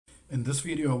In this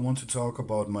video, I want to talk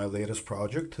about my latest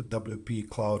project, WP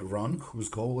Cloud Run, whose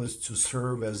goal is to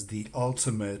serve as the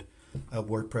ultimate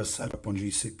WordPress setup on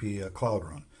GCP Cloud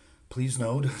Run. Please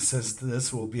note, since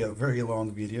this will be a very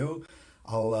long video,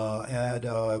 I'll add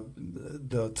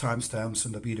the timestamps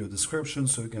in the video description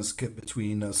so you can skip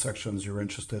between sections you're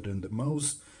interested in the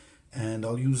most. And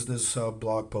I'll use this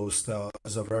blog post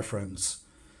as a reference.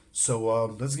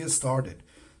 So let's get started.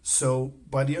 So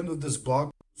by the end of this blog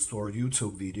post or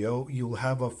YouTube video, you'll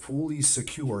have a fully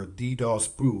secure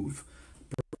DDoS-proof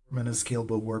performant and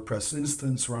scalable WordPress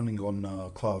instance running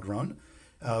on Cloud Run,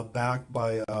 backed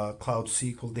by a Cloud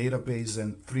SQL database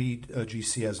and 3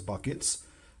 GCS buckets,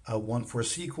 one for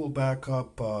SQL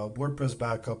backup, WordPress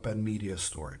backup, and media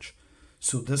storage.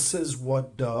 So this is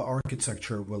what the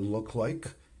architecture will look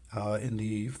like in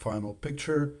the final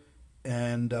picture.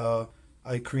 And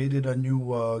I created a new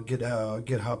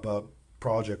GitHub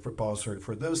project repository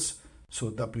for this. So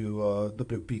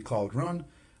WP Cloud Run,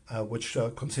 which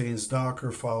contains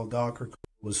Docker file, Docker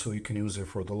code, so you can use it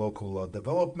for the local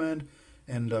development,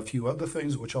 and a few other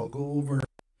things which I'll go over.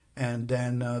 And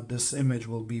then this image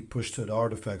will be pushed to the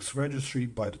Artifacts Registry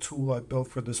by the tool I built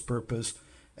for this purpose.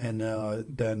 And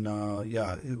then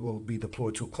it will be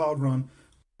deployed to Cloud Run,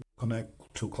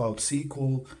 connect to Cloud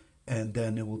SQL, and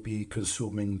then it will be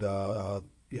consuming the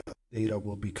data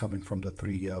will be coming from the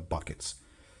 3 buckets.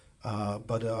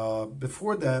 But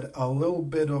before that, a little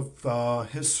bit of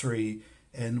history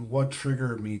and what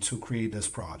triggered me to create this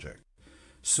project.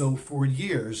 So for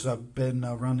years, I've been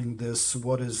running this,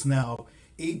 what is now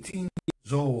 18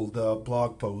 years old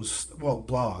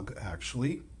blog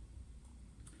actually,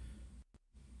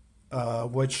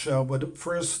 which with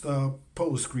first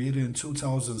post created in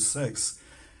 2006,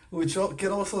 which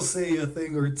can also say a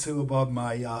thing or two about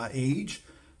my age.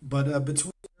 But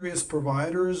between various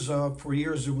providers, for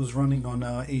years it was running on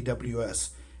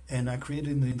AWS. And I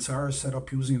created the entire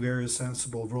setup using various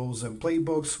Ansible roles and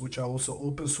playbooks, which I also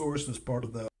open sourced as part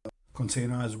of the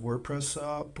containerized WordPress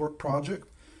project,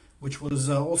 which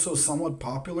was also somewhat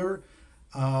popular.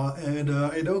 And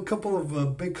I know a couple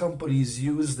of big companies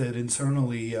used it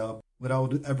internally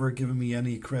without ever giving me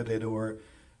any credit or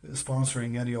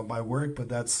sponsoring any of my work, but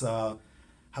that's how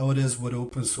it is with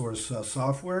open source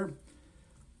software.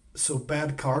 So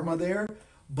bad karma there.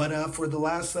 But for the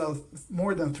last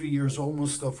more than 3 years,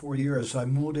 almost 4 years, I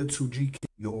moved it to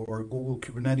GKE, or Google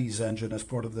Kubernetes Engine, as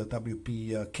part of the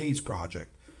WP-Stateless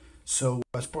project. So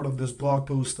as part of this blog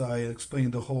post, I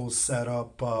explained the whole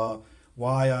setup,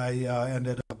 why I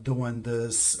ended up doing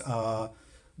this,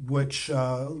 which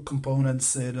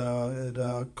components it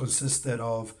consisted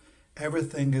of.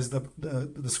 Everything is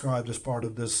described as part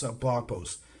of this blog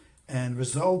post. And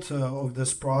result of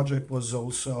this project was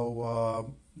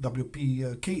also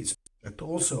WP-Stateless project,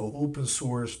 also open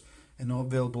sourced and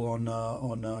available on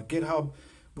GitHub,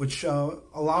 which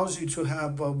allows you to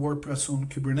have WordPress on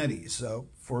Kubernetes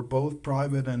for both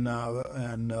private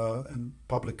and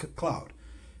public cloud.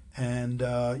 And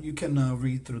you can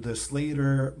read through this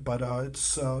later, but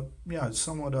it's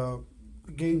somewhat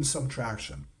gained some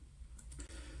traction.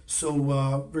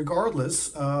 So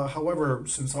regardless, however,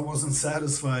 since I wasn't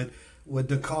satisfied with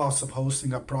the cost of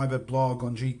hosting a private blog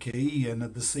on GKE, and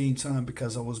at the same time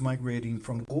because I was migrating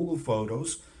from Google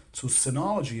Photos to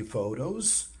Synology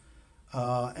Photos,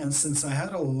 and since I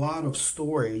had a lot of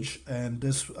storage and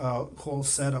this whole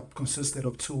setup consisted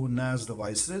of 2 NAS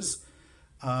devices,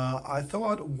 I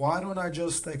thought, why don't I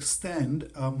just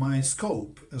extend my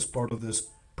scope as part of this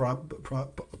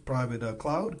private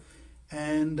cloud,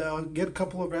 and get a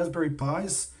couple of Raspberry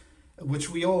Pis, which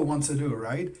we all want to do,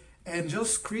 right? And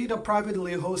just create a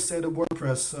privately hosted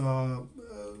WordPress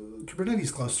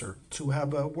Kubernetes cluster to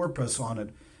have WordPress on it.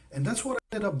 And that's what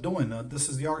I ended up doing. This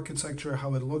is the architecture,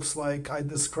 how it looks like. I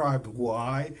described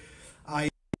why. I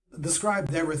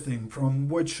described everything from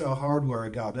which hardware I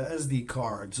got, the SD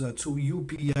cards, to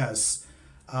UPS.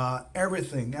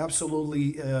 Everything,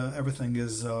 absolutely everything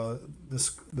is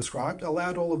described. I'll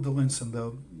add all of the links in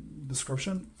the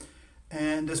description.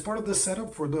 And as part of the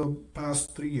setup for the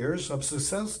past 3 years, I've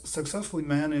successfully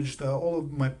managed all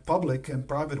of my public and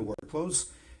private workflows,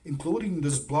 including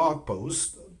this blog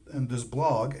post and this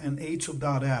blog and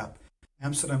A2.app,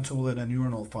 Amsterdam Toolkit and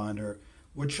Urinal Finder,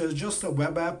 which is just a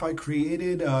web app I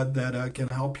created that can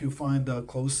help you find the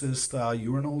closest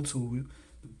urinal to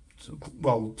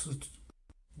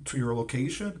your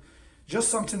location. Just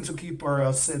something to keep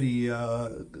our city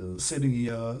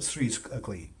streets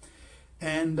clean.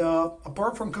 And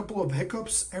apart from a couple of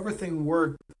hiccups, everything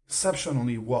worked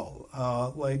exceptionally well.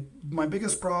 Like my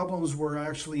biggest problems were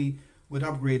actually with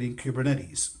upgrading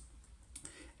Kubernetes.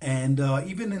 And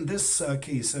even in this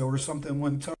case, where something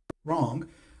went wrong,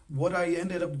 what I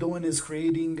ended up doing is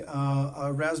creating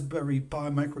a Raspberry Pi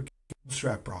micro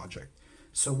abstract project.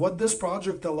 So what this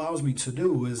project allows me to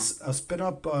do is spin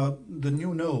up the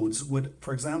new nodes with,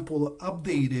 for example,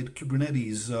 updated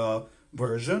Kubernetes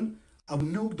version. I would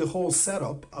nuke the whole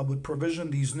setup. I would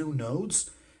provision these new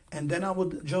nodes, and then I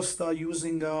would just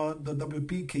using the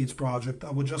WP-Stateless project,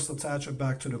 I would just attach it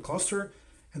back to the cluster.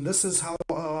 And this is how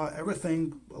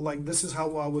this is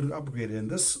how I would upgrade it. And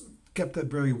this kept it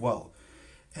very well.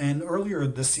 And earlier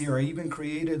this year, I even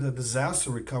created a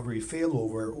disaster recovery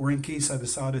failover, or in case I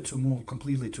decided to move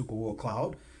completely to Google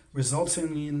Cloud,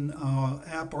 resulting in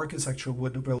app architecture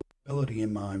with availability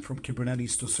in mind, from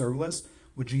Kubernetes to serverless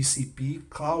with GCP,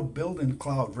 Cloud Build, and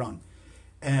Cloud Run.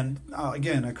 And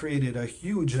again, I created a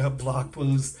huge blog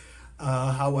post,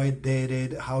 how I did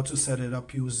it, how to set it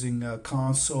up using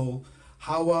console,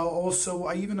 how also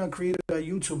I even created a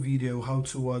YouTube video how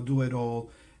to do it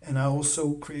all. And I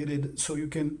also created, so you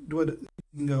can do it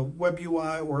using web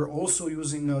UI or also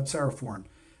using Terraform.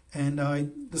 And I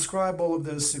describe all of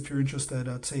this. If you're interested,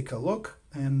 take a look.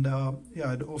 And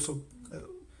yeah, I also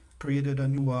created a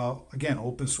new, again,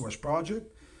 open source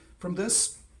project from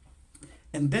this.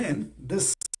 And then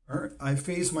this summer, I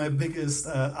faced my biggest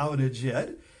outage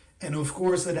yet. And of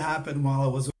course, it happened while I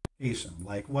was on vacation.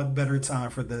 Like, what better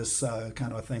time for this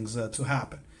kind of things to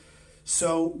happen?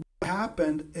 So what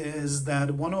happened is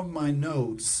that one of my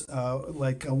nodes,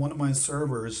 one of my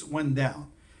servers, went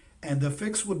down. And the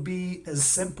fix would be as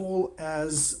simple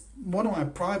as one of my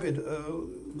private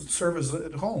servers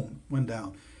at home went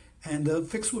down. And the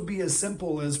fix would be as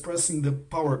simple as pressing the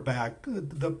power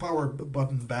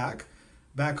button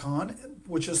back on,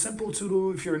 which is simple to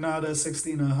do if you're not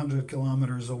 1,600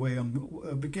 kilometers away on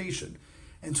vacation.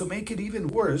 And to make it even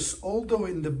worse, although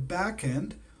in the back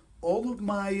end, all of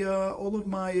my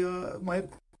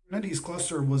Kubernetes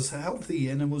cluster was healthy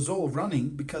and it was all running,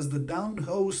 because the down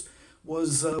host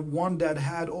was one that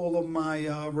had all of my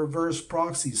reverse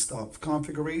proxy stuff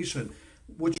configuration,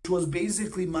 which was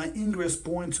basically my ingress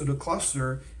point to the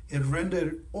cluster. It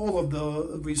rendered all of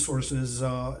the resources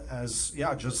as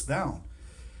just down.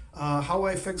 How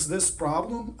I fix this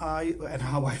problem and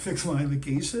how I fix my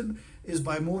vacation is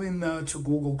by moving to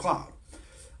Google Cloud.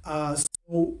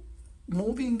 So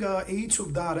moving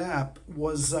A2.app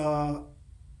was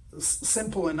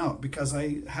simple enough, because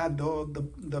I had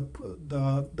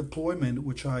the deployment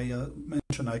which I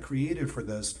mentioned I created for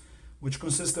this, which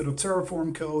consisted of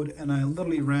Terraform code, and I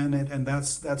literally ran it, and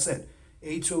that's it.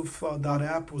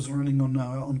 A2.app was running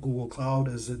on Google Cloud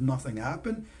as if nothing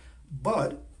happened.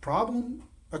 But problem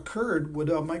occurred with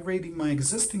migrating my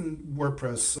existing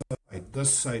WordPress site,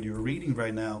 this site you're reading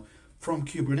right now, from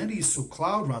Kubernetes to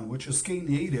Cloud Run, which is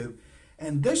Knative.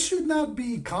 And this should not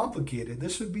be complicated.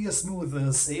 This should be a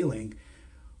smooth sailing,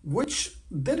 which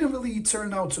didn't really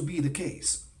turn out to be the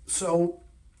case. So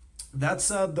that's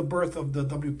the birth of the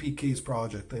WP-Stateless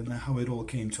project and how it all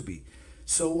came to be.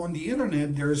 So on the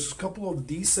internet, there's a couple of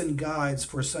decent guides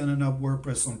for setting up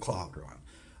WordPress on Cloud Run.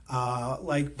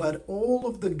 But all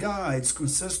of the guides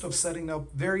consist of setting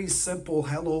up very simple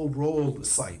hello world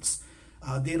sites.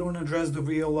 They don't address the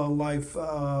real life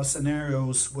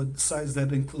scenarios with sites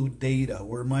that include data,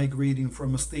 or migrating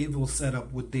from a stable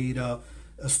setup with data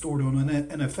stored on an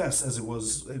NFS, as it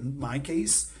was in my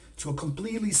case, to a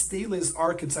completely stateless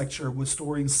architecture with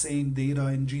storing same data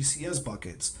in GCS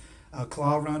buckets.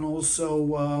 Cloud Run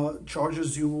also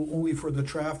charges you only for the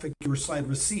traffic your site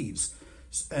receives,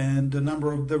 and the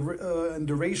number of and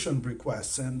duration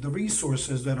requests, and the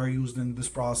resources that are used in this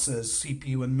process,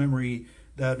 CPU and memory,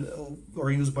 that are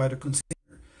used by the consumer.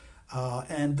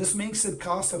 And this makes it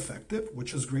cost effective,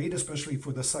 which is great, especially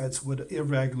for the sites with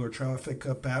irregular traffic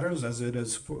patterns, as it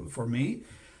is for me.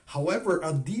 However,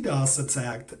 a DDoS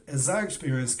attack, as I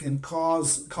experienced, can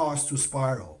cause cost to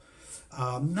spiral.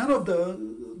 None of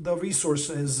the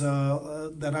resources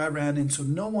that I ran into,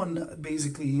 no one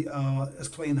basically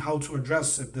explained how to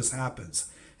address if this happens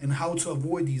and how to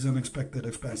avoid these unexpected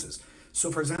expenses.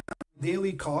 So for example,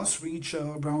 daily costs reach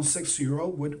around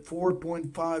 €6, with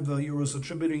 4.5 euros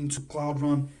attributing to Cloud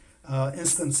Run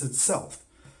instance itself.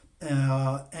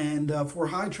 And for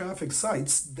high traffic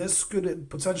sites, this could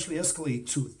potentially escalate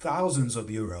to thousands of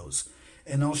euros.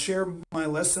 And I'll share my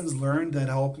lessons learned that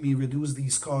helped me reduce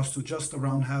these costs to just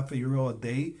around €0.5 a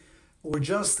day, or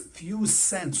just few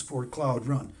cents for Cloud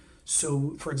Run.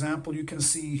 So for example, you can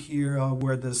see here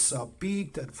where this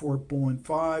peaked at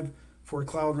 4.5 for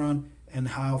Cloud Run, and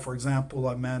how, for example,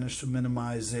 I managed to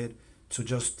minimize it to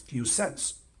just a few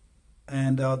cents.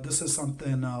 And this is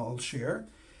something I'll share.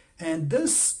 And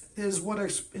this is what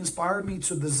inspired me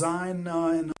to design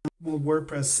an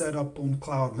WordPress setup on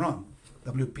Cloud Run.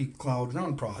 WP Cloud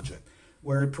Run project,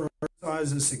 where it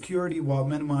prioritizes security while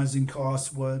minimizing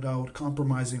costs without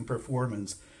compromising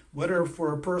performance, whether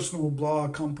for a personal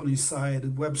blog, company site,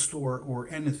 web store, or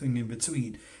anything in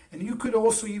between. And you could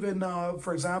also even,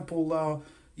 for example,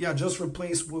 just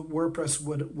replace WordPress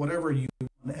with whatever you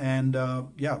want, and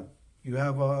you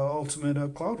have a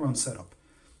ultimate Cloud Run setup.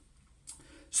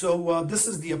 So this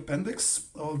is the appendix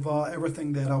of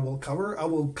everything that I will cover. I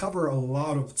will cover a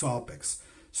lot of topics.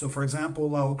 So for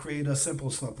example, I'll create a simple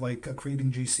stuff like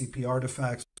creating GCP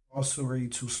artifacts, repository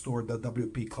to store the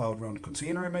WP Cloud Run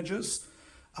container images.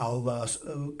 I'll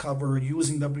cover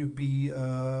using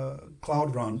WP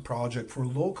Cloud Run project for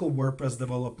local WordPress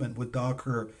development with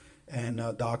Docker and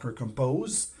Docker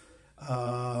Compose.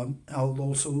 I'll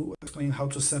also explain how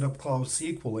to set up Cloud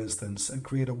SQL instance and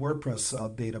create a WordPress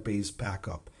database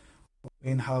backup.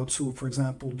 And how to, for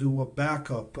example, do a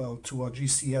backup to a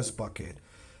GCS bucket.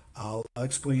 I'll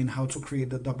explain how to create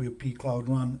the WP Cloud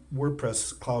Run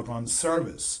WordPress Cloud Run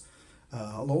service.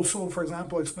 I'll also, for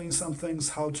example, explain some things,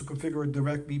 how to configure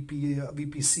direct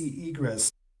VPC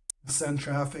egress, send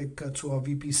traffic to a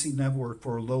VPC network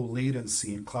for low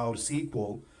latency in Cloud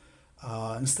SQL,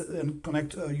 and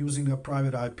connect using a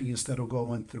private IP instead of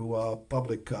going through a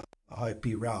public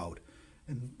IP route,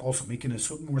 and also making it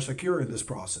more secure in this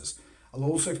process. I'll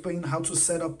also explain how to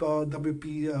set up a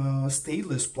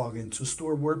WP-Stateless plugin to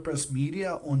store WordPress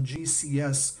media on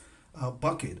GCS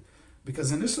bucket.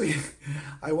 Because initially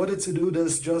I wanted to do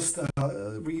this, just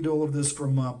read all of this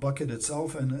from Bucket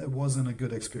itself, and it wasn't a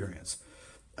good experience.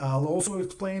 I'll also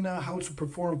explain how to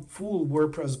perform full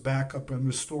WordPress backup and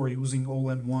restore using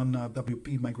all-in-one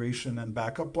WP migration and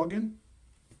backup plugin,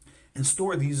 and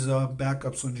store these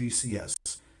backups on GCS,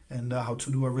 and how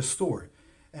to do a restore.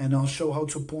 And I'll show how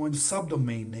to point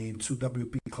subdomain name to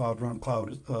WP Cloud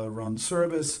Run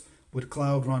service with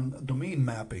Cloud Run domain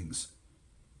mappings.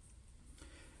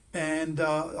 And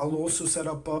I'll also set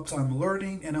up uptime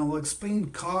alerting, and I'll explain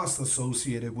costs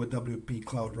associated with WP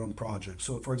Cloud Run project.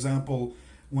 So for example,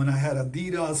 when I had a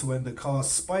DDoS, when the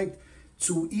cost spiked,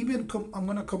 to even I'm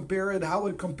going to compare it, how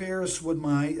it compares with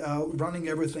my running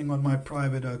everything on my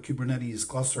private Kubernetes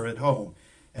cluster at home.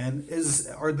 And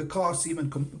are the costs even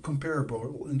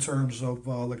comparable in terms of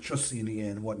electricity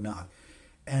and whatnot.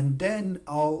 And then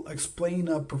I'll explain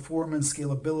performance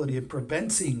scalability and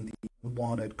preventing the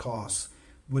unwanted costs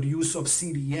with use of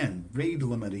CDN, rate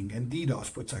limiting, and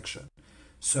DDoS protection.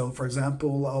 So, for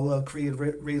example, I'll create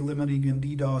rate limiting and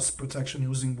DDoS protection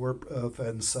using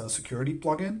WordPress security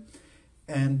plugin.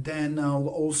 And then I'll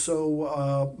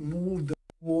also move the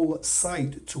whole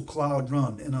site to Cloud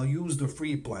Run, and I'll use the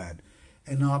free plan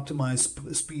and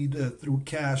optimize speed through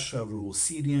cache rules,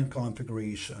 CDN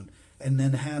configuration, and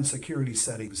enhance security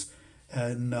settings,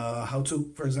 and how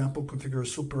to, for example, configure a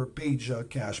super page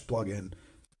cache plugin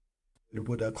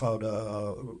with a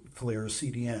Cloudflare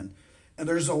CDN. And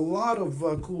there's a lot of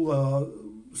cool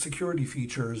security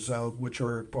features which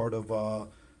are part of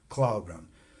Cloud Run.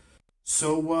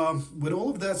 So with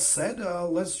all of that said,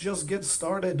 let's just get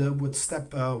started with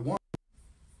step one.